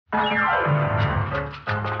Hi,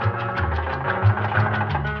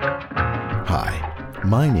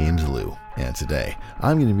 my name's Lou, and today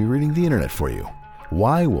I'm going to be reading the internet for you.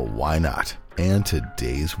 Why? Well, why not? And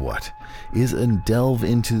today's what is a delve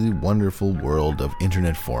into the wonderful world of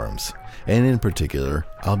internet forums. And in particular,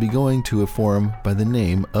 I'll be going to a forum by the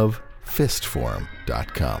name of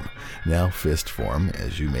fistforum.com. Now, Fistforum,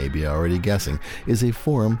 as you may be already guessing, is a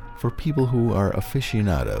forum for people who are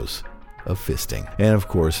aficionados of fisting. And of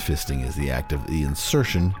course, fisting is the act of the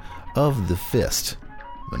insertion of the fist,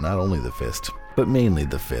 but not only the fist, but mainly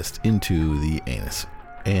the fist, into the anus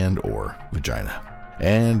and or vagina.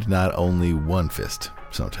 And not only one fist,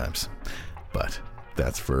 sometimes. But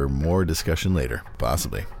that's for more discussion later,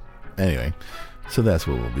 possibly. Anyway, so that's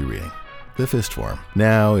what we'll be reading. The Fist Forum.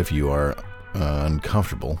 Now, if you are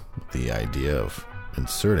uncomfortable with the idea of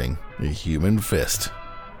inserting a human fist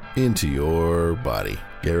into your body,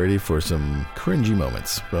 get ready for some cringy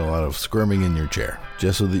moments, a lot of squirming in your chair,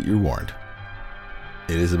 just so that you're warned.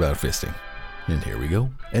 It is about fisting. And here we go.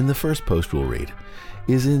 And the first post we'll read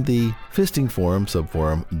is in the Fisting Forum,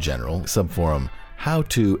 Subforum General, Subforum How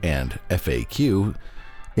To and FAQ,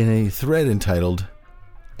 in a thread entitled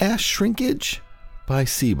Ass Shrinkage by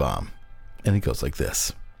C-Bomb. And it goes like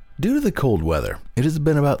this. Due to the cold weather, it has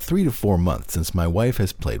been about 3 to 4 months since my wife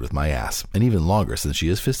has played with my ass, and even longer since she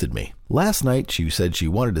has fisted me. Last night, she said she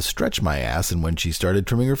wanted to stretch my ass, and when she started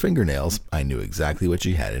trimming her fingernails, I knew exactly what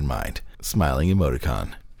she had in mind. Smiling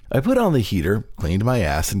emoticon. I put on the heater, cleaned my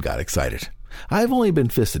ass, and got excited. I've only been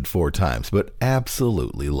fisted 4 times, but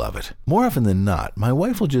absolutely love it. More often than not, my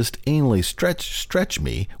wife will just anally stretch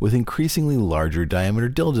me with increasingly larger diameter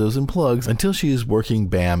dildos and plugs until she is working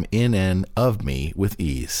bam in and of me with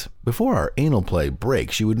ease. Before our anal play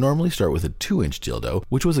break, she would normally start with a 2-inch dildo,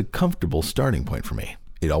 which was a comfortable starting point for me.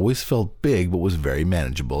 It always felt big but was very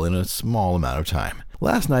manageable in a small amount of time.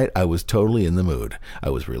 Last night, I was totally in the mood. I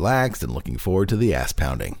was relaxed and looking forward to the ass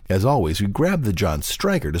pounding. As always, we grabbed the John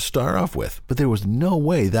Striker to start off with, but there was no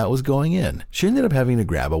way that was going in. She ended up having to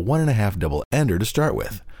grab a 1.5 double ender to start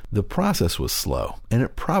with. The process was slow, and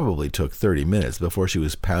it probably took 30 minutes before she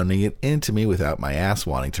was pounding it into me without my ass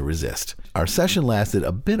wanting to resist. Our session lasted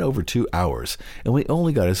a bit over 2 hours, and we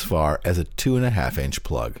only got as far as a 2.5-inch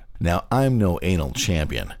plug. Now, I'm no anal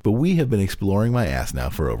champion, but we have been exploring my ass now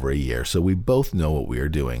for over a year, so we both know what we are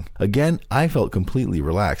doing. Again, I felt completely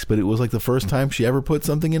relaxed, but it was like the first time she ever put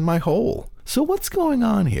something in my hole. So what's going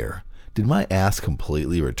on here? Did my ass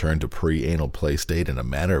completely return to pre-anal play state in a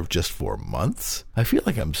matter of just 4 months? I feel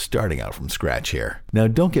like I'm starting out from scratch here. Now,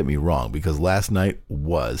 don't get me wrong, because last night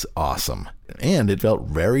was awesome. And it felt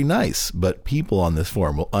very nice, but people on this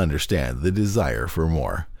forum will understand the desire for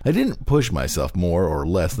more. I didn't push myself more or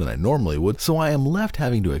less than I normally would, so I am left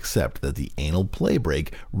having to accept that the anal play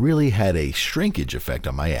break really had a shrinkage effect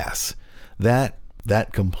on my ass. That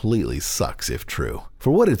completely sucks if true. For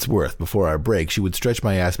what it's worth, before our break, she would stretch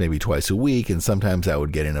my ass maybe twice a week, and sometimes I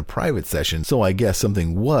would get in a private session, so I guess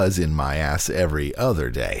something was in my ass every other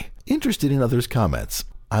day. Interested in others' comments.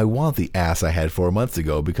 I want the ass I had 4 months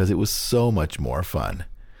ago because it was so much more fun.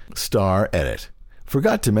 Star edit.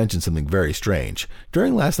 Forgot to mention something very strange.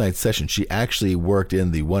 During last night's session, she actually worked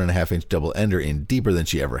in the 1.5-inch double ender in deeper than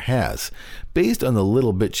she ever has. Based on the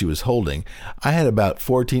little bit she was holding, I had about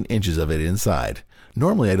 14 inches of it inside.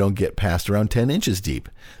 Normally, I don't get past around 10 inches deep.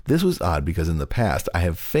 This was odd because in the past, I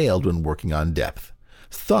have failed when working on depth.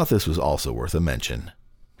 Thought this was also worth a mention.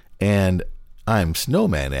 And I'm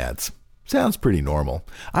Snowman adds. Sounds pretty normal.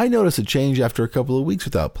 I noticed a change after a couple of weeks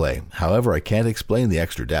without play. However, I can't explain the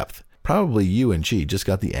extra depth. Probably you and she just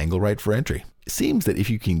got the angle right for entry. It seems that if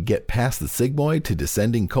you can get past the sigmoid to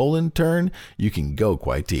descending colon turn, you can go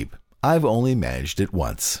quite deep. I've only managed it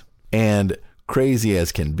once. And crazy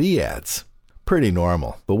as can be adds. Pretty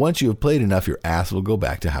normal, but once you have played enough, your ass will go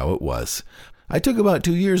back to how it was. I took about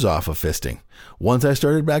 2 years off of fisting. Once I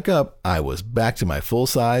started back up, I was back to my full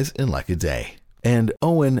size in like a day. And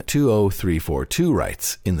Owen20342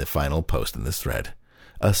 writes in the final post in this thread,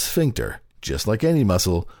 a sphincter, just like any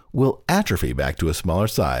muscle, will atrophy back to a smaller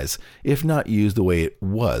size if not used the way it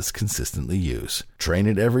was consistently used. Train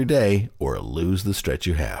it every day or lose the stretch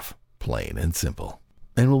you have. Plain and simple.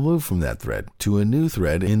 And we'll move from that thread to a new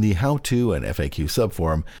thread in the How To and FAQ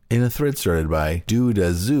subforum in a thread started by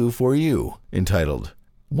Dudazoo for You, entitled,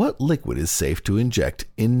 What Liquid is Safe to Inject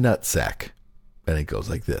in Nutsack? And it goes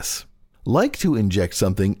like this. Like to inject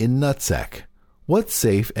something in nutsack. What's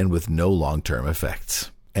safe and with no long-term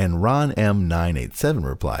effects? And Ron M987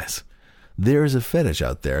 replies, There's a fetish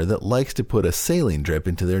out there that likes to put a saline drip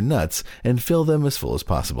into their nuts and fill them as full as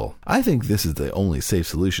possible. I think this is the only safe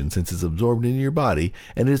solution since it's absorbed into your body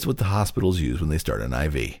and it's what the hospitals use when they start an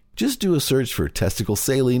IV. Just do a search for testicle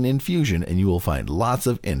saline infusion and you will find lots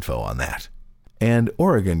of info on that. And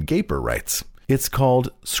Oregon Gaper writes, it's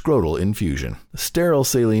called scrotal infusion. Sterile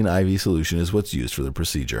saline IV solution is what's used for the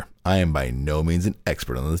procedure. I am by no means an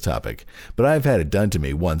expert on the topic, but I've had it done to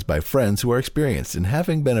me once by friends who are experienced, and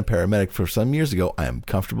having been a paramedic for some years ago, I am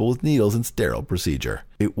comfortable with needles and sterile procedure.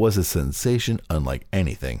 It was a sensation unlike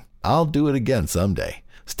anything. I'll do it again someday.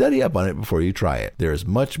 Study up on it before you try it. There is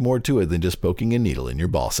much more to it than just poking a needle in your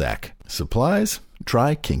ballsack. Supplies?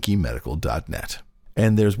 Try kinkymedical.net.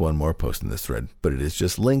 And there's one more post in this thread, but it is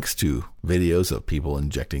just links to videos of people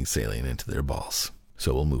injecting saline into their balls.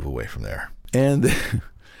 So we'll move away from there. And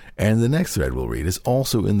the next thread we'll read is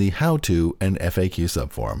also in the how-to and FAQ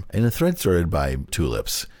subforum, in a thread started by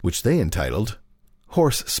Tulips, which they entitled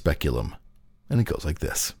Horse Speculum. And it goes like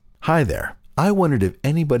this. Hi there. I wondered if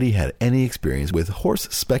anybody had any experience with horse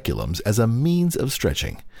speculums as a means of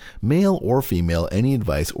stretching. Male or female, any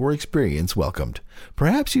advice or experience welcomed.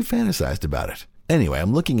 Perhaps you fantasized about it. Anyway,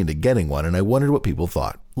 I'm looking into getting one and I wondered what people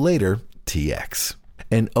thought. Later, TX.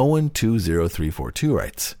 And Owen20342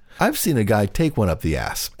 writes, I've seen a guy take one up the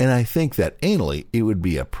ass, and I think that anally it would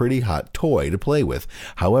be a pretty hot toy to play with.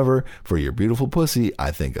 However, for your beautiful pussy,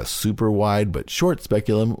 I think a super wide but short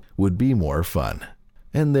speculum would be more fun.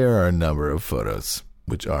 And there are a number of photos,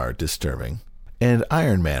 which are disturbing. And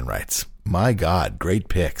Iron Man writes, my God, great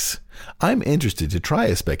pics. I'm interested to try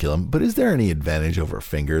a speculum, but is there any advantage over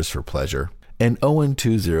fingers for pleasure? And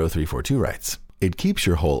Owen20342 writes, it keeps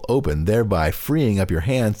your hole open, thereby freeing up your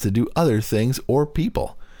hands to do other things or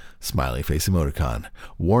people. Smiley face emoticon.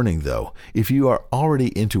 Warning though, if you are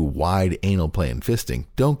already into wide anal play and fisting,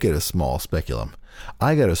 don't get a small speculum.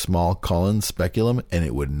 I got a small Collins speculum and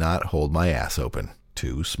it would not hold my ass open.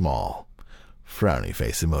 Too small. Frowny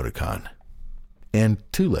face emoticon. And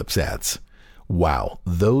Tulips adds, wow,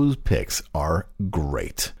 those pics are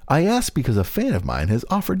great. I asked because a fan of mine has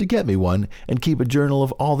offered to get me one and keep a journal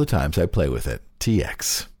of all the times I play with it.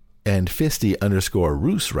 TX. And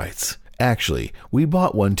Fisty_Roos writes, actually, we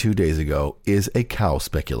bought one 2 days ago, is a cow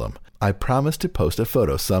speculum. I promise to post a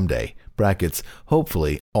photo someday. Brackets,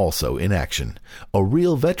 hopefully also in action. A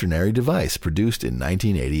real veterinary device produced in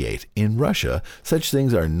 1988. In Russia, such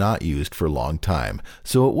things are not used for a long time,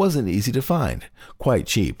 so it wasn't easy to find. Quite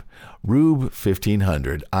cheap. Rube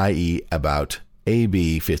 1500, i.e. about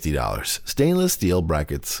AB $50. Stainless steel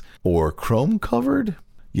brackets or chrome covered,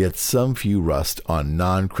 yet some few rust on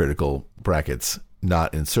non-critical brackets,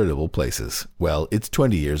 not insertable places. Well, it's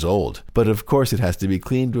 20 years old, but of course it has to be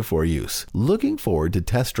cleaned before use. Looking forward to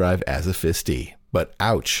test drive as a fisty, but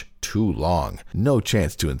ouch, too long. No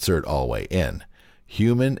chance to insert all the way in.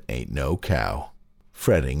 Human ain't no cow.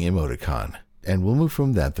 Fretting emoticon. And we'll move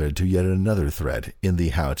from that thread to yet another thread in the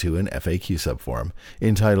how-to and FAQ subforum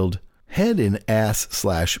entitled Head in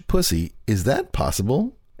Ass/Pussy, Is That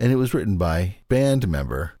Possible? And it was written by band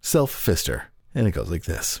member Self-Fister. And it goes like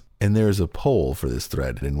this. And there is a poll for this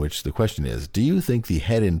thread in which the question is, do you think the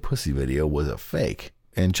head in pussy video was a fake?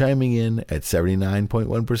 And chiming in at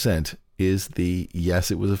 79.1% is the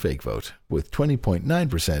yes, it was a fake vote, with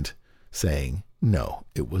 20.9% saying no,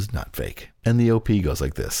 it was not fake. And the OP goes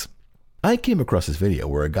like this. I came across this video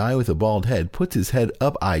where a guy with a bald head puts his head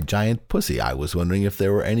up a giant pussy. I was wondering if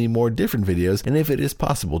there were any more different videos and if it is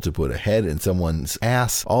possible to put a head in someone's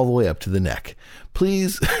ass all the way up to the neck.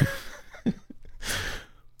 Please...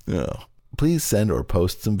 Oh, please send or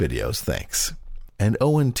post some videos, thanks. And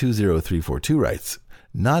Owen20342 writes,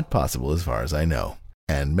 not possible as far as I know.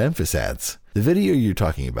 And Memphis adds, the video you're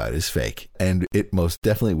talking about is fake, and it most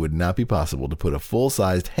definitely would not be possible to put a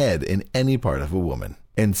full-sized head in any part of a woman.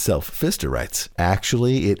 And Self-Fister writes,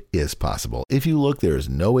 actually it is possible. If you look, there is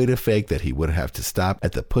no way to fake that he would have to stop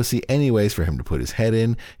at the pussy anyways for him to put his head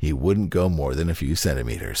in. He wouldn't go more than a few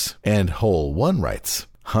centimeters. And Hole1 writes,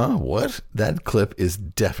 huh, what? That clip is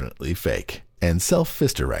definitely fake. And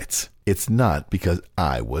Self-Fister writes, it's not because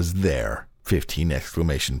I was there. 15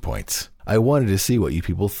 exclamation points. I wanted to see what you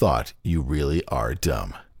people thought. You really are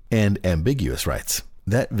dumb. And Ambiguous writes,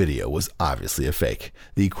 that video was obviously a fake.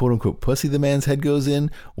 The quote-unquote pussy the man's head goes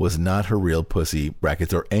in was not her real pussy,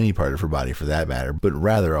 brackets, or any part of her body for that matter, but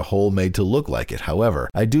rather a hole made to look like it. However,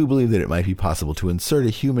 I do believe that it might be possible to insert a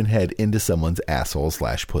human head into someone's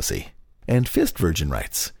asshole/pussy. And Fist Virgin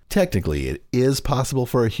writes, technically, it is possible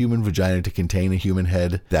for a human vagina to contain a human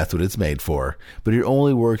head. That's what it's made for. But it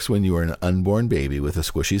only works when you are an unborn baby with a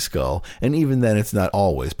squishy skull, and even then it's not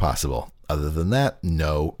always possible. Other than that,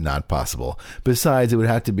 no, not possible. Besides, it would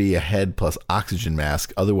have to be a head plus oxygen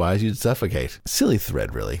mask, otherwise you'd suffocate. Silly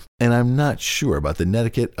thread, really. And I'm not sure about the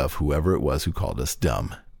netiquette of whoever it was who called us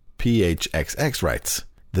dumb. PHXX writes,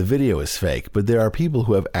 the video is fake, but there are people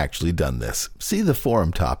who have actually done this. See the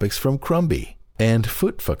forum topics from Crumby. And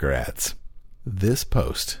Footfucker adds, this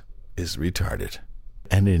post is retarded.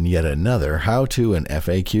 And in yet another how-to and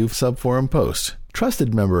FAQ subforum post,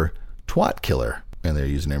 trusted member Twatkiller, and their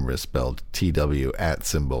username is spelled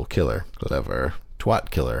TW@killer, clever,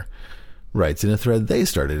 Twatkiller, writes in a thread they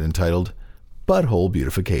started entitled Butthole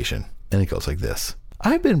Beautification. And it goes like this.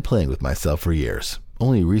 I've been playing with myself for years.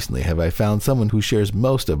 Only recently have I found someone who shares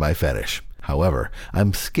most of my fetish. However,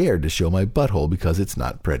 I'm scared to show my butthole because it's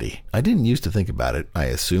not pretty. I didn't used to think about it. I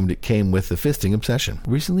assumed it came with the fisting obsession.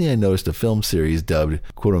 Recently I noticed a film series dubbed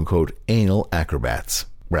quote-unquote anal acrobats.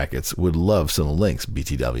 Brackets, would love some links,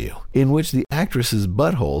 BTW, in which the actresses'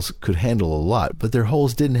 buttholes could handle a lot, but their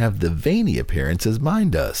holes didn't have the veiny appearance as mine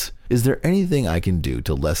does. Is there anything I can do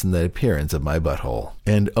to lessen the appearance of my butthole?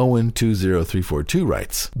 And Owen20342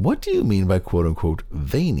 writes, what do you mean by quote-unquote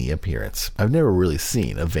veiny appearance? I've never really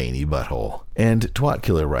seen a veiny butthole. And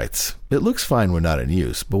Twatkiller writes, it looks fine when not in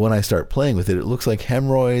use, but when I start playing with it, it looks like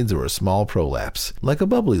hemorrhoids or a small prolapse, like a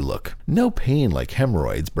bubbly look. No pain like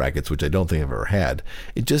hemorrhoids, brackets, which I don't think I've ever had.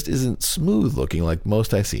 It just isn't smooth looking like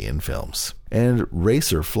most I see in films. And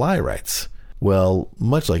Racer Fly writes, well,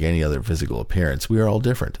 much like any other physical appearance, we are all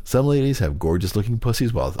different. Some ladies have gorgeous looking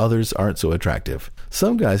pussies while others aren't so attractive.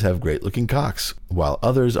 Some guys have great looking cocks, while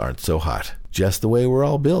others aren't so hot. Just the way we're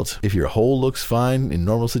all built. If your hole looks fine in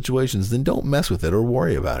normal situations, then don't mess with it or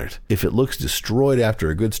worry about it. If it looks destroyed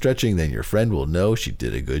after a good stretching, then your friend will know she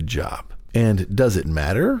did a good job. And does it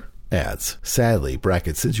matter? Adds, sadly,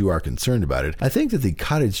 brackets, since you are concerned about it, I think that the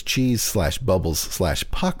cottage cheese / bubbles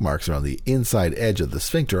 / pockmarks around the inside edge of the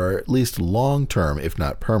sphincter are at least long-term, if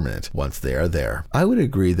not permanent, once they are there. I would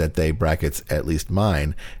agree that they, brackets, at least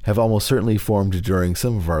mine, have almost certainly formed during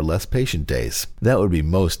some of our less patient days. That would be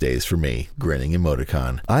most days for me, grinning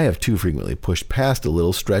emoticon. I have too frequently pushed past a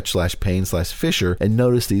little stretch / pain / fissure and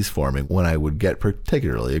noticed these forming when I would get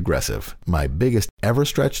particularly aggressive. My biggest ever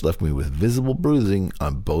stretch left me with visible bruising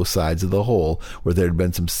on both sides of the hole where there had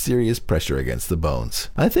been some serious pressure against the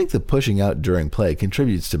bones. I think the pushing out during play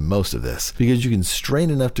contributes to most of this, because you can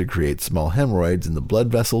strain enough to create small hemorrhoids in the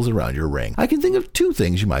blood vessels around your ring. I can think of 2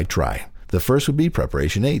 things you might try. The first would be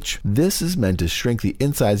Preparation H. This is meant to shrink the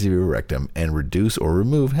insides of your rectum and reduce or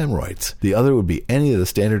remove hemorrhoids. The other would be any of the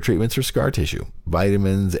standard treatments for scar tissue.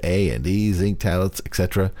 Vitamins, A and E, zinc tablets,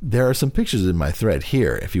 etc. There are some pictures in my thread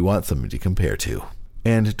here if you want something to compare to.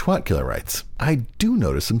 And Twatkiller writes, I do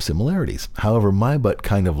notice some similarities. However, my butt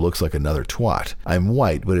kind of looks like another twat. I'm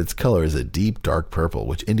white, but its color is a deep dark purple,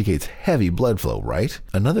 which indicates heavy blood flow, right?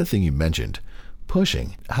 Another thing you mentioned,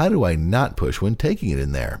 pushing. How do I not push when taking it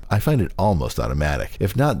in there? I find it almost automatic.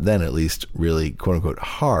 If not, then at least really quote-unquote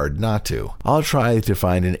hard not to. I'll try to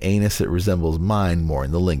find an anus that resembles mine more in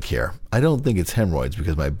the link here. I don't think it's hemorrhoids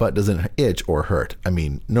because my butt doesn't itch or hurt. I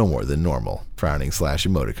mean, no more than normal. Frowning /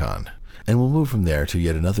 emoticon. And we'll move from there to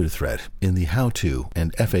yet another thread in the how-to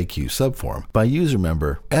and FAQ subforum by user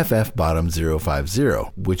member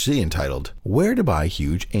FFBottom050, which they entitled, Where to Buy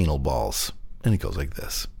Huge Anal Balls. And it goes like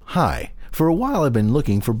this. Hi. For a while I've been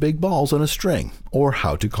looking for big balls on a string, or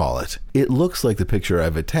how to call it. It looks like the picture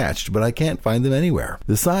I've attached, but I can't find them anywhere.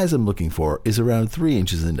 The size I'm looking for is around 3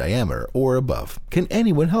 inches in diameter or above. Can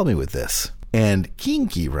anyone help me with this? And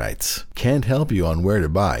Kinky writes, can't help you on where to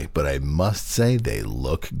buy, but I must say they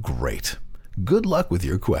look great. Good luck with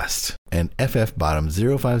your quest. And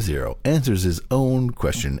FFBottom050 answers his own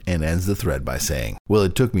question and ends the thread by saying, well,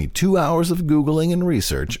 it took me 2 hours of Googling and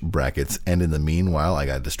research, brackets, and in the meanwhile I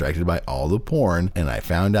got distracted by all the porn, and I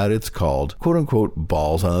found out it's called, quote-unquote,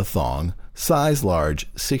 balls on a thong, size large,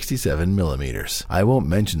 67 millimeters. I won't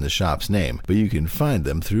mention the shop's name, but you can find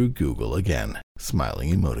them through Google again.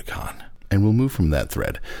 Smiling emoticon. And we'll move from that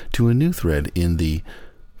thread to a new thread in the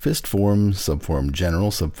Fist Forum, Subforum General,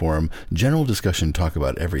 Subforum General Discussion Talk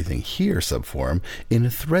About Everything Here subforum in a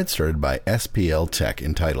thread started by SPL Tech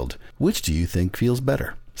entitled, Which do you think feels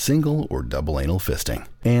better? Single or double anal fisting?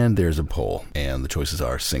 And there's a poll, and the choices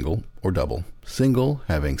are single or double. Single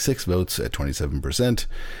having 6 votes at 27%,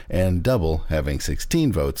 and double having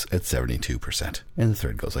 16 votes at 72%. And the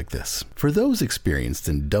thread goes like this. For those experienced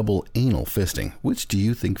in double anal fisting, which do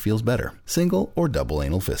you think feels better? Single or double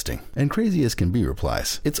anal fisting? And Crazy as Can Be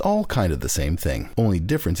replies, it's all kind of the same thing. Only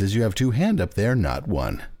difference is you have 2 hands up there, not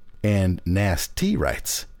 1. And Nast T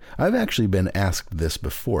writes, I've actually been asked this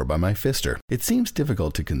before by my fister. It seems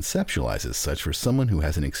difficult to conceptualize as such for someone who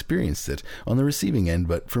hasn't experienced it on the receiving end,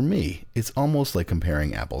 but for me, it's almost like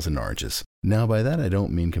comparing apples and oranges. Now by that I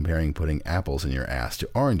don't mean comparing putting apples in your ass to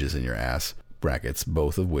oranges in your ass, brackets,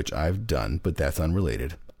 both of which I've done, but that's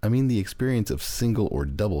unrelated. I mean the experience of single or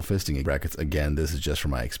double fisting, brackets, again, this is just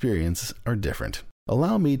from my experience, are different.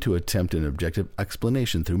 Allow me to attempt an objective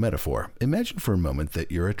explanation through metaphor. Imagine for a moment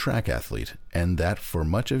that you're a track athlete, and that for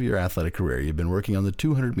much of your athletic career you've been working on the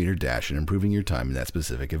 200-meter dash and improving your time in that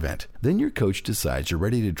specific event. Then your coach decides you're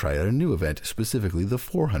ready to try out a new event, specifically the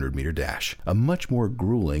 400-meter dash. A much more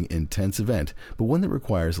grueling, intense event, but one that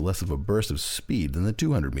requires less of a burst of speed than the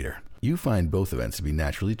 200-meter. You find both events to be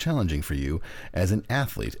naturally challenging for you as an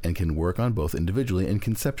athlete and can work on both individually and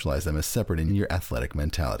conceptualize them as separate in your athletic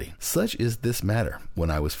mentality. Such is this matter. When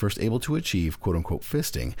I was first able to achieve quote-unquote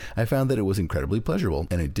fisting, I found that it was incredibly pleasurable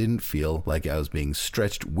and it didn't feel like I was being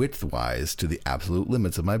stretched width-wise to the absolute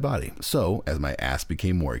limits of my body. So, as my ass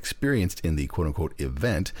became more experienced in the quote-unquote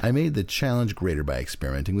event, I made the challenge greater by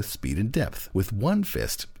experimenting with speed and depth. With one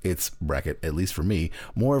fist, it's, bracket, at least for me,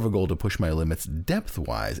 more of a goal to push my limits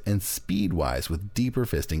depth-wise and speed-wise with deeper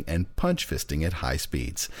fisting and punch fisting at high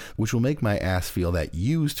speeds, which will make my ass feel that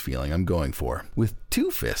used feeling I'm going for. With two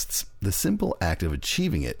fists, the simple act of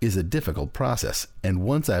achieving it is a difficult process, and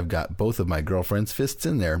once I've got both of my girlfriend's fists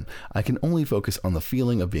in there, I can only focus on the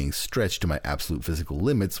feeling of being stretched to my absolute physical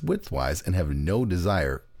limits width-wise and have no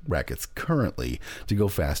desire, brackets, currently, to go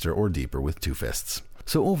faster or deeper with two fists.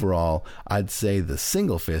 So overall, I'd say the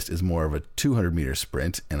single fist is more of a 200-meter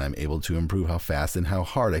sprint, and I'm able to improve how fast and how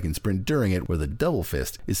hard I can sprint during it, where the double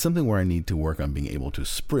fist is something where I need to work on being able to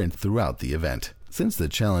sprint throughout the event, since the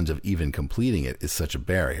challenge of even completing it is such a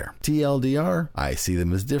barrier. TLDR, I see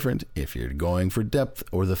them as different. If you're going for depth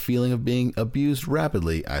or the feeling of being abused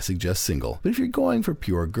rapidly, I suggest single. But if you're going for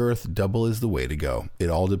pure girth, double is the way to go. It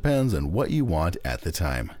all depends on what you want at the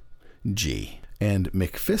time. G. And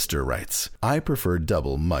McFister writes, I prefer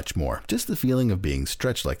double much more. Just the feeling of being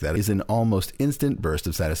stretched like that is an almost instant burst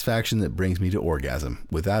of satisfaction that brings me to orgasm.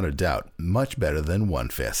 Without a doubt, much better than one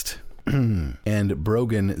fist. And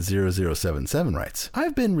Brogan0077 writes,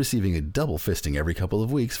 I've been receiving a double fisting every couple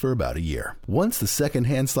of weeks for about a year. Once the second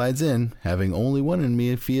hand slides in, having only one in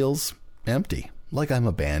me feels empty. Like I'm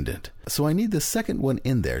abandoned. So I need the second one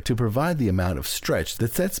in there to provide the amount of stretch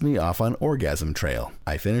that sets me off on orgasm trail.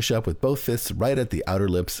 I finish up with both fists right at the outer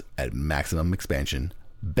lips at maximum expansion.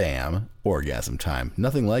 Bam, orgasm time.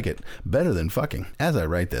 Nothing like it. Better than fucking. As I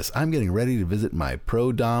write this, I'm getting ready to visit my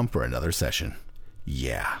pro dom for another session.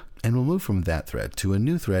 Yeah. And we'll move from that thread to a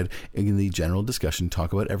new thread in the general discussion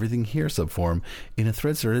Talk About Everything Here subforum in a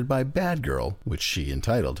thread started by Bad Girl, which she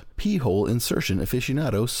entitled Pee-hole Insertion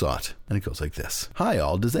Aficionado Sought. And it goes like this. Hi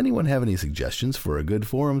all, does anyone have any suggestions for a good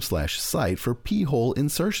forum/site for pee-hole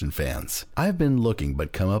insertion fans? I've been looking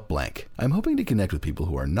but come up blank. I'm hoping to connect with people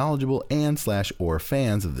who are knowledgeable and/or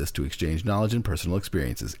fans of this to exchange knowledge and personal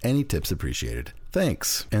experiences. Any tips appreciated.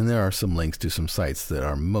 Thanks. And there are some links to some sites that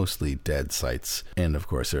are mostly dead sites. And of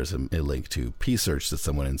course, there's a link to P-Search that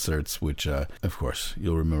someone inserts, which, of course,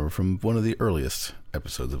 you'll remember from one of the earliest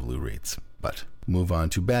episodes of Lou Reads. But move on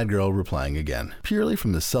to Bad Girl replying again. Purely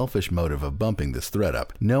from the selfish motive of bumping this thread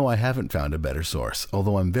up, no, I haven't found a better source,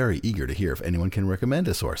 although I'm very eager to hear if anyone can recommend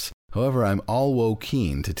a source. However, I'm all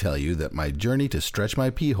keen to tell you that my journey to stretch my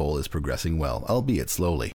pee hole is progressing well, albeit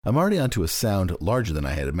slowly. I'm already onto a sound larger than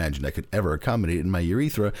I had imagined I could ever accommodate in my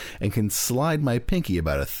urethra and can slide my pinky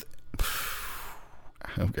about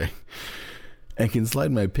and can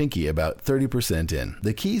slide my pinky about 30% in.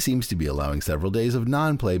 The key seems to be allowing several days of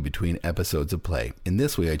non-play between episodes of play. In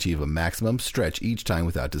this way, I achieve a maximum stretch each time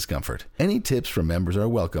without discomfort. Any tips from members are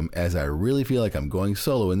welcome, as I really feel like I'm going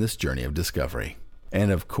solo in this journey of discovery. And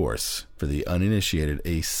of course, for the uninitiated,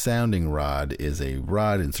 a sounding rod is a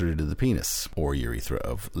rod inserted to the penis, or urethra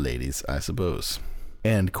of ladies, I suppose.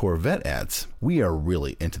 And Corvette adds, we are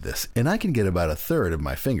really into this, and I can get about a third of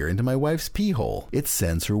my finger into my wife's pee hole. It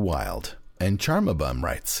sends her wild. And Charmabum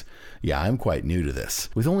writes, yeah, I'm quite new to this.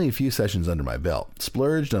 With only a few sessions under my belt,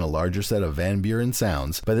 splurged on a larger set of Van Buren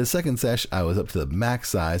sounds. By the second sesh, I was up to the max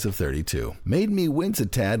size of 32. Made me wince a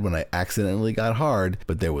tad when I accidentally got hard,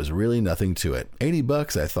 but there was really nothing to it.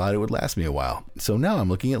 $80, I thought it would last me a while. So now I'm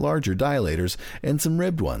looking at larger dilators and some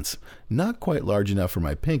ribbed ones. Not quite large enough for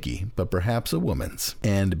my pinky, but perhaps a woman's.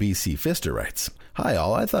 And BC Fister writes, Hi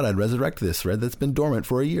all, I thought I'd resurrect this thread that's been dormant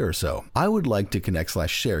for a year or so. I would like to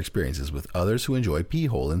connect/share experiences with others who enjoy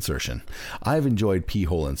pee-hole insertion. I've enjoyed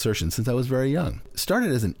pee-hole insertion since I was very young.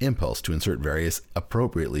 Started as an impulse to insert various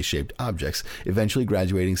appropriately shaped objects, eventually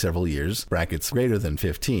graduating several years, brackets greater than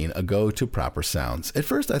 15, ago to proper sounds. At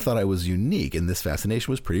first I thought I was unique and this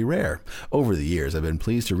fascination was pretty rare. Over the years I've been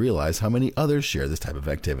pleased to realize how many others share this type of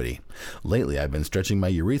activity. Lately I've been stretching my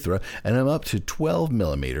urethra and I'm up to 12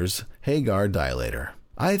 millimeters Hagar dilator.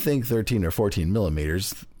 I think 13 or 14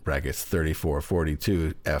 millimeters, brackets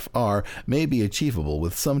 3442 FR, may be achievable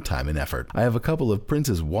with some time and effort. I have a couple of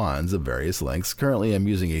Prince's wands of various lengths. Currently I'm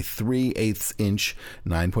using a 3/8 inch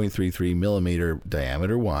 9.33 millimeter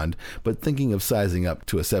diameter wand, but thinking of sizing up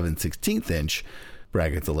to a 7/16 inch,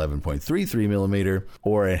 brackets 11.33 millimeter,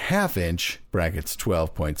 or a ½ inch, brackets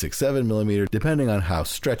 12.67 millimeter, depending on how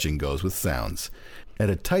stretching goes with sounds. At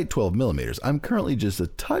a tight 12 millimeters, I'm currently just a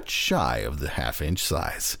touch shy of the ½ inch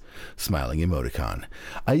size. Smiling emoticon.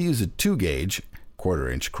 I use a 2 gauge,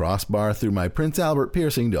 ¼ inch crossbar through my Prince Albert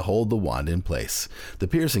piercing to hold the wand in place. The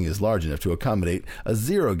piercing is large enough to accommodate a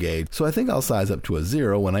 0 gauge, so I think I'll size up to a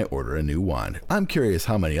 0 when I order a new wand. I'm curious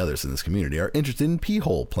how many others in this community are interested in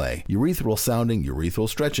pee-hole play, urethral sounding, urethral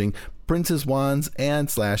stretching, Prince's wands,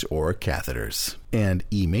 and/or catheters. And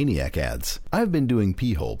E-Maniac adds, I've been doing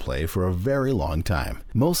pee-hole play for a very long time,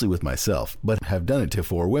 mostly with myself, but have done it to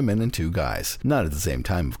 4 women and 2 guys. Not at the same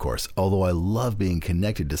time, of course, although I love being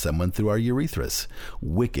connected to someone through our urethras.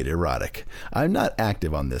 Wicked erotic. I'm not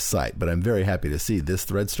active on this site, but I'm very happy to see this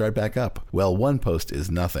thread start back up. Well, one post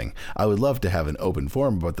is nothing. I would love to have an open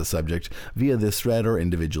forum about the subject via this thread or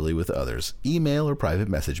individually with others. Email or private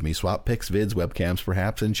message me, swap pics, vids, webcams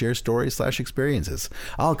perhaps, and share stories/experiences.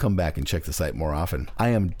 I'll come back and check the site more often. I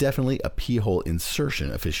am definitely a pee-hole insertion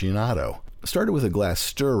aficionado. Started with a glass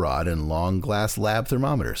stir rod and long glass lab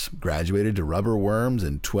thermometers. Graduated to rubber worms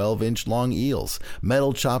and 12-inch long eels,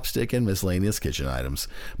 metal chopstick, and miscellaneous kitchen items.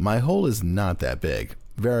 My hole is not that big.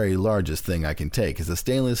 Very largest thing I can take is a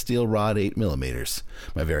stainless steel rod 8 millimeters.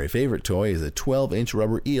 My very favorite toy is a 12-inch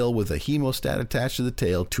rubber eel with a hemostat attached to the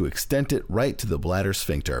tail to extend it right to the bladder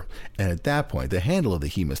sphincter. And at that point, the handle of the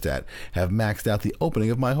hemostat have maxed out the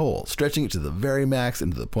opening of my hole, stretching it to the very max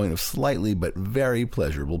and to the point of slightly but very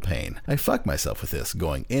pleasurable pain. I fuck myself with this,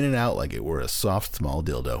 going in and out like it were a soft small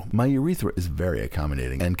dildo. My urethra is very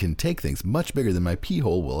accommodating and can take things much bigger than my pee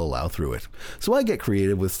hole will allow through it. So I get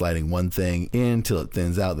creative with sliding one thing in till it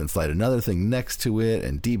thins out, then slide another thing next to it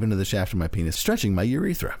and deep into the shaft of my penis, stretching my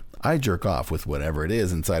urethra. I jerk off with whatever it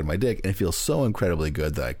is inside my dick, and it feels so incredibly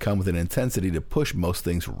good that I come with an intensity to push most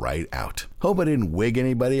things right out. Hope I didn't wig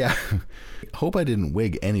anybody out. Hope I didn't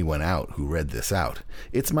wig anyone out who read this out.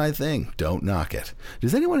 It's my thing. Don't knock it.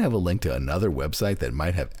 Does anyone have a link to another website that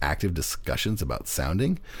might have active discussions about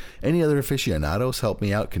sounding? Any other aficionados help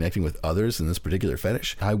me out connecting with others in this particular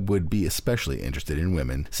fetish? I would be especially interested in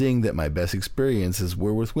women, seeing that my best experiences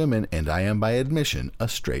were with women, and I am by admission a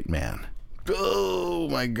straight man. Oh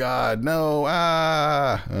my God, no,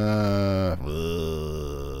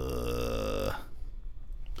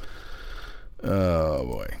 Oh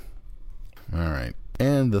boy. Alright.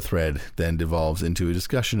 And the thread then devolves into a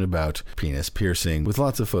discussion about penis piercing with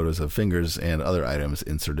lots of photos of fingers and other items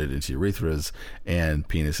inserted into urethras and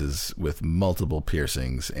penises with multiple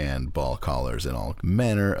piercings and ball collars and all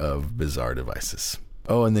manner of bizarre devices.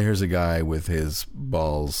 Oh, and here's a guy with his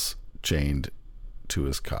balls chained to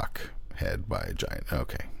his cock head by a giant.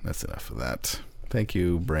 Okay, that's enough of that. Thank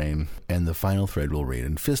you, brain. And the final thread we'll read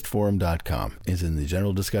in fistforum.com is in the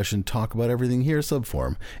general discussion talk about everything here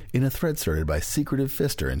subforum in a thread started by Secretive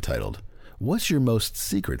Fister entitled, What's Your Most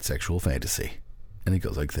Secret Sexual Fantasy? And it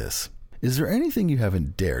goes like this. Is there anything you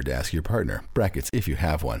haven't dared to ask your partner, brackets if you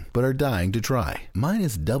have one, but are dying to try? Mine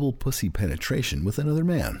is double pussy penetration with another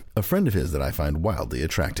man, a friend of his that I find wildly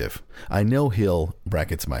attractive. I know he'll,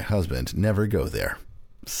 brackets my husband, never go there.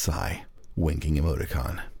 Sigh. Winking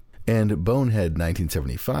emoticon. And Bonehead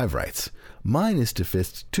 1975 writes, Mine is to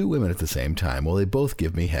fist 2 women at the same time while they both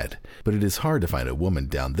give me head, but it is hard to find a woman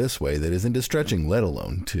down this way that is into stretching, let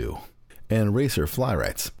alone 2. And Racer Fly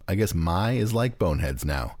writes, I guess my is like Bonehead's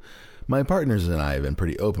now. My partners and I have been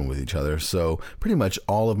pretty open with each other, so pretty much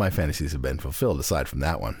all of my fantasies have been fulfilled aside from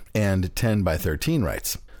that one. And 10 by 13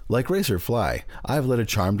 writes, Like Racer Fly, I've led a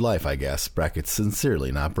charmed life, I guess, brackets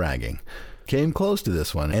sincerely not bragging. Came close to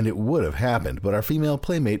this one, and it would have happened, but our female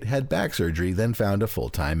playmate had back surgery, then found a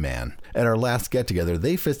full-time man. At our last get-together,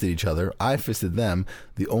 they fisted each other, I fisted them.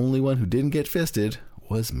 The only one who didn't get fisted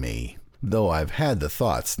was me. Though I've had the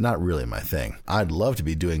thoughts, not really my thing. I'd love to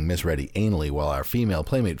be doing Miss Ready anally while our female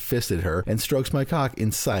playmate fisted her and strokes my cock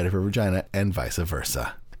inside of her vagina, and vice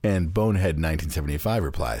versa. And Bonehead1975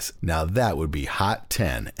 replies, now that would be hot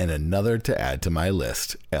 10 and another to add to my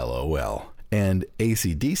list, LOL. And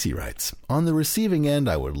ACDC writes, on the receiving end,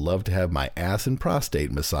 I would love to have my ass and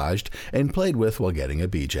prostate massaged and played with while getting a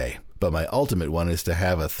BJ. But my ultimate one is to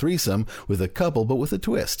have a threesome with a couple, but with a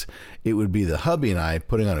twist. It would be the hubby and I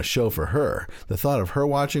putting on a show for her. The thought of her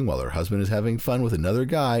watching while her husband is having fun with another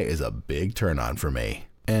guy is a big turn on for me.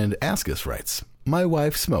 And Askus writes, my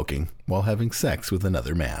wife smoking while having sex with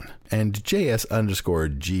another man. And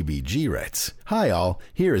JS_GBG writes, hi all,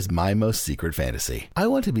 here is my most secret fantasy. I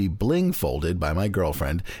want to be bling folded by my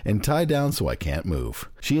girlfriend and tied down so I can't move.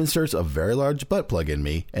 She inserts a very large butt plug in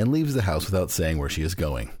me and leaves the house without saying where she is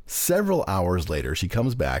going. Several hours later, she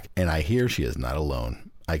comes back and I hear she is not alone.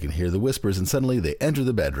 I can hear the whispers and suddenly they enter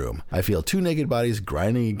the bedroom. I feel two naked bodies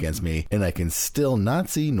grinding against me and I can still not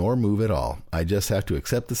see nor move at all. I just have to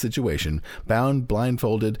accept the situation, bound,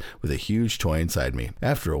 blindfolded, with a huge toy inside me.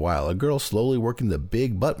 After a while, a girl slowly working the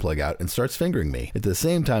big butt plug out and starts fingering me. At the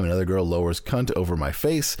same time, another girl lowers cunt over my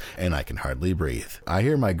face and I can hardly breathe. I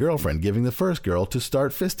hear my girlfriend giving the first girl to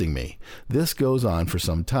start fisting me. This goes on for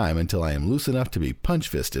some time until I am loose enough to be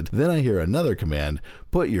punch-fisted. Then I hear another command,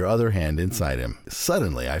 put your other hand inside him.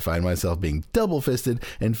 Suddenly, I find myself being double-fisted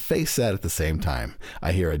and face-sat at the same time.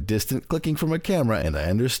 I hear a distant clicking from a camera and I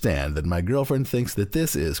understand that my girlfriend thinks that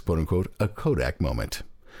this is, quote-unquote, a Kodak moment.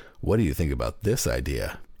 What do you think about this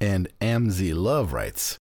idea? And Amz Love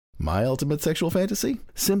writes, my ultimate sexual fantasy?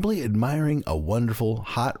 Simply admiring a wonderful,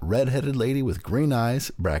 hot, red-headed lady with green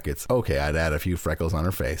eyes, brackets, okay, I'd add a few freckles on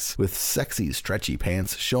her face, with sexy, stretchy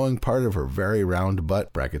pants showing part of her very round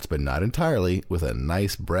butt, brackets, but not entirely, with a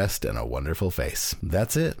nice breast and a wonderful face.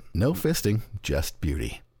 That's it. No fisting, just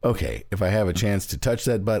beauty. Okay, if I have a chance to touch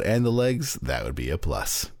that butt and the legs, that would be a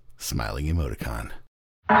plus. Smiling emoticon.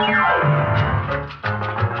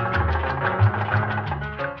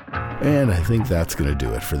 And I think that's going to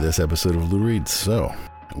do it for this episode of Lou Reads. So,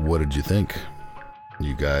 what did you think?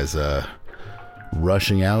 You guys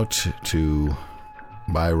rushing out to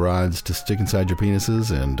buy rods to stick inside your penises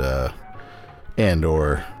and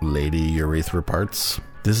or lady urethra parts?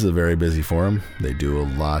 This is a very busy forum. They do a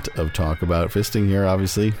lot of talk about fisting here,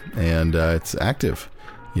 obviously, and it's active.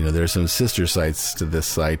 You know, there's some sister sites to this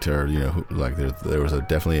site, or, you know, like there was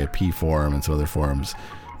definitely a P forum and some other forums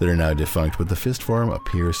that are now defunct, but the Fist Forum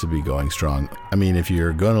appears to be going strong. I mean, if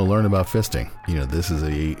you're going to learn about fisting, you know, this is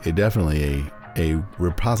definitely a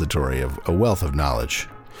repository of a wealth of knowledge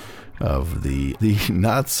of the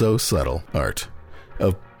not so subtle art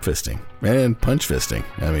of fisting and punch fisting.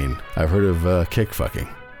 I mean, I've heard of kick fucking,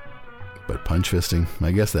 but punch fisting, I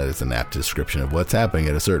guess that is an apt description of what's happening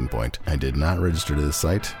at a certain point. I did not register to this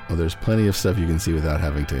site. Well, there's plenty of stuff you can see without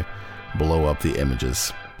having to blow up the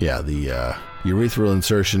images. Yeah, the urethral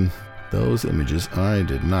insertion, those images I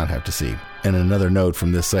did not have to see. And another note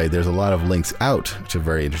from this site, there's a lot of links out to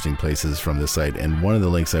very interesting places from this site, and one of the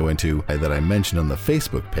links I went to that I mentioned on the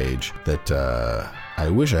Facebook page that I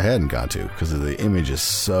wish I hadn't gone to because the image is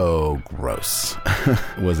so gross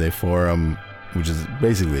was a forum which is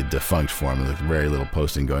basically a defunct forum. There's very little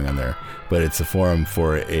posting going on there, but it's a forum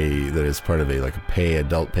that is part of a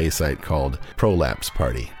adult pay site called Prolapse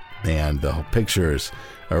Party. And the pictures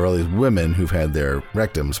are all these women who've had their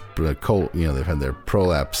rectums, they've had their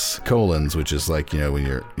prolapse colons, which is like, you know, when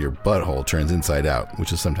your butthole turns inside out,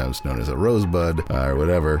 which is sometimes known as a rosebud or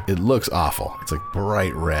whatever. It looks awful. It's like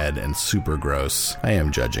bright red and super gross. I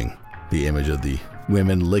am judging the image of the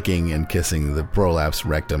women licking and kissing the prolapse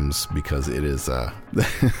rectums because it is,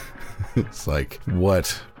 it's like,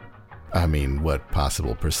 what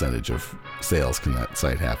possible percentage of sales can that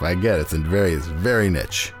site have? I get it's very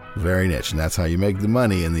niche. Very niche, and that's how you make the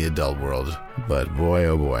money in the adult world. But boy,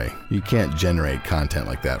 oh boy, you can't generate content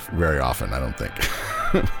like that very often, I don't think.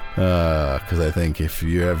 Because I think if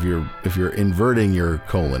you're inverting your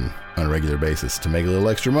colon on a regular basis to make a little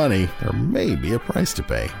extra money, there may be a price to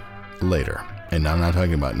pay later. And I'm not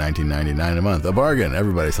talking about $19.99 a month, a bargain.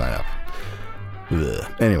 Everybody sign up.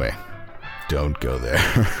 Ugh. Anyway, don't go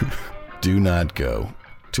there. Do not go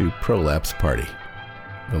to Prolapse Party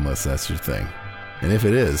unless that's your thing. And if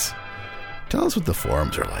it is, tell us what the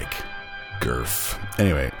forums are like. Gerf.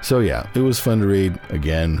 Anyway, so yeah, it was fun to read.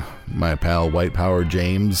 Again, my pal White Power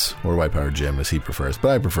James, or White Power Jim as he prefers,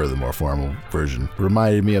 but I prefer the more formal version,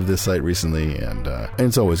 reminded me of this site recently, and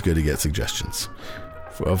it's always good to get suggestions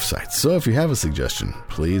of sites. So if you have a suggestion,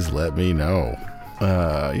 please let me know.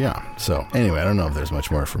 Yeah, so anyway, I don't know if there's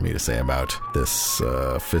much more for me to say about this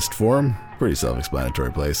Fist forum. Pretty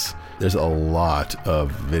self-explanatory place. There's a lot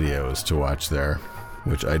of videos to watch there.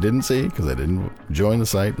 which I didn't see because I didn't join the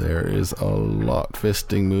site. There is a lot.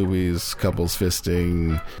 Fisting movies, couples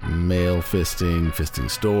fisting, male fisting, fisting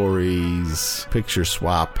stories, picture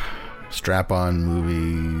swap, strap-on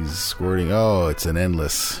movies, squirting. Oh, it's an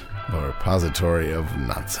endless repository of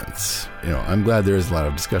nonsense. I'm glad there is a lot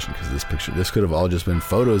of discussion because this could have all just been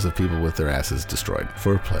photos of people with their asses destroyed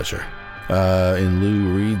for pleasure. In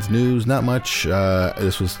Lou Reed's news, not much.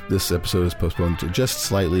 This episode is postponed to just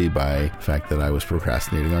slightly by the fact that I was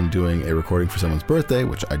procrastinating on doing a recording for someone's birthday,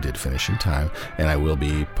 which I did finish in time, and I will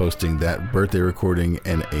be posting that birthday recording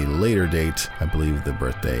in a later date. I believe the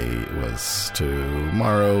birthday was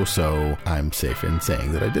tomorrow, so I'm safe in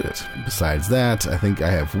saying that I did it. Besides that, I think I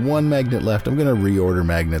have one magnet left. I'm going to reorder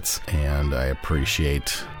magnets, and I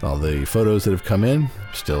appreciate all the photos that have come in.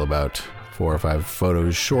 Still about 4 or 5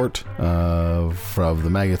 photos short from the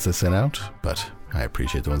magnets I sent out, but I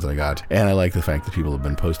appreciate the ones that I got. And I like the fact that people have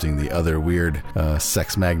been posting the other weird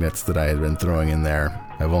sex magnets that I had been throwing in there.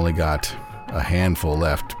 I've only got a handful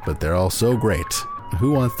left, but they're all so great.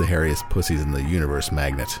 Who wants the hairiest pussies in the universe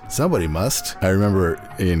magnet? Somebody must. I remember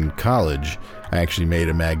in college, I actually made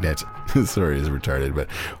a magnet. This story is retarded, but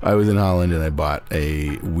I was in Holland and I bought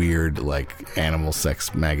a weird, animal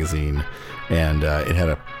sex magazine, and it had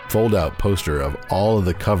a fold-out poster of all of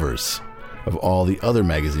the covers of all the other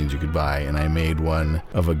magazines you could buy, and I made one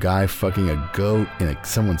of a guy fucking a goat in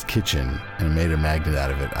someone's kitchen and made a magnet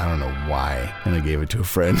out of it. I don't know why, and I gave it to a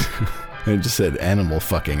friend. And it just said animal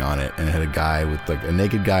fucking on it, and it had a guy with a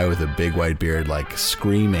naked guy with a big white beard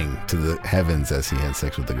screaming to the heavens as he had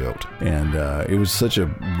sex with the goat. And it was such a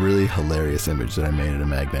really hilarious image that I made it a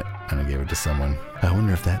magnet, and I gave it to someone. I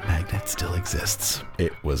wonder if that magnet still exists.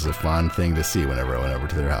 It was a fun thing to see whenever I went over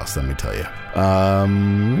to their house, let me tell you.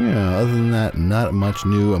 Other than that, not much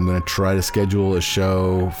new. I'm going to try to schedule a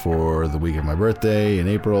show for the week of my birthday in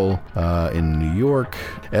April in New York.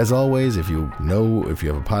 As always, if you have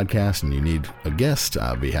a podcast and you need a guest,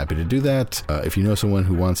 I'll be happy to do that. If you know someone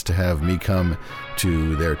who wants to have me come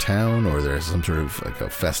to their town, or there's some sort of a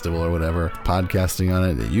festival or whatever, podcasting on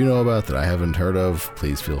it that you know about that I haven't heard of,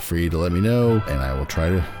 please feel free to let me know, and I will try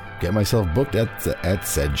to get myself booked at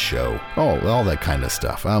said show. Oh, all that kind of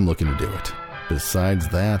stuff. I'm looking to do it. Besides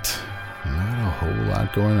that, not a whole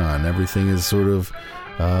lot going on. Everything is sort of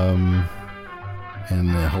in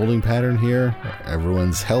a holding pattern here.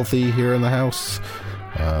 Everyone's healthy here in the house.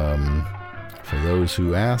 For those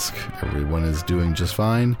who ask, everyone is doing just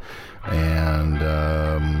fine. And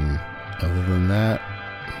other than that,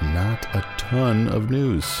 not a ton of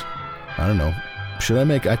news. I don't know.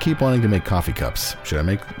 I keep wanting to make coffee cups. Should I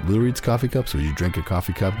make Lou Reed's coffee cups? Would you drink a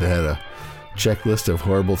coffee cup that had a checklist of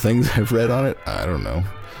horrible things I've read on it? I don't know.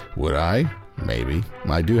 Would I? Maybe.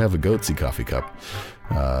 I do have a Goatsy coffee cup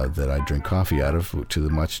that I drink coffee out of,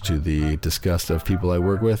 much to the disgust of people I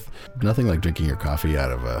work with. Nothing like drinking your coffee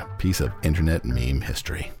out of a piece of internet meme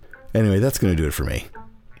history. Anyway, that's going to do it for me.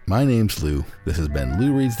 My name's Lou. This has been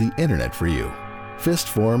Lou Reads the Internet for You. Fist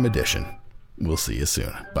Form Edition. We'll see you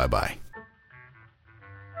soon. Bye-bye.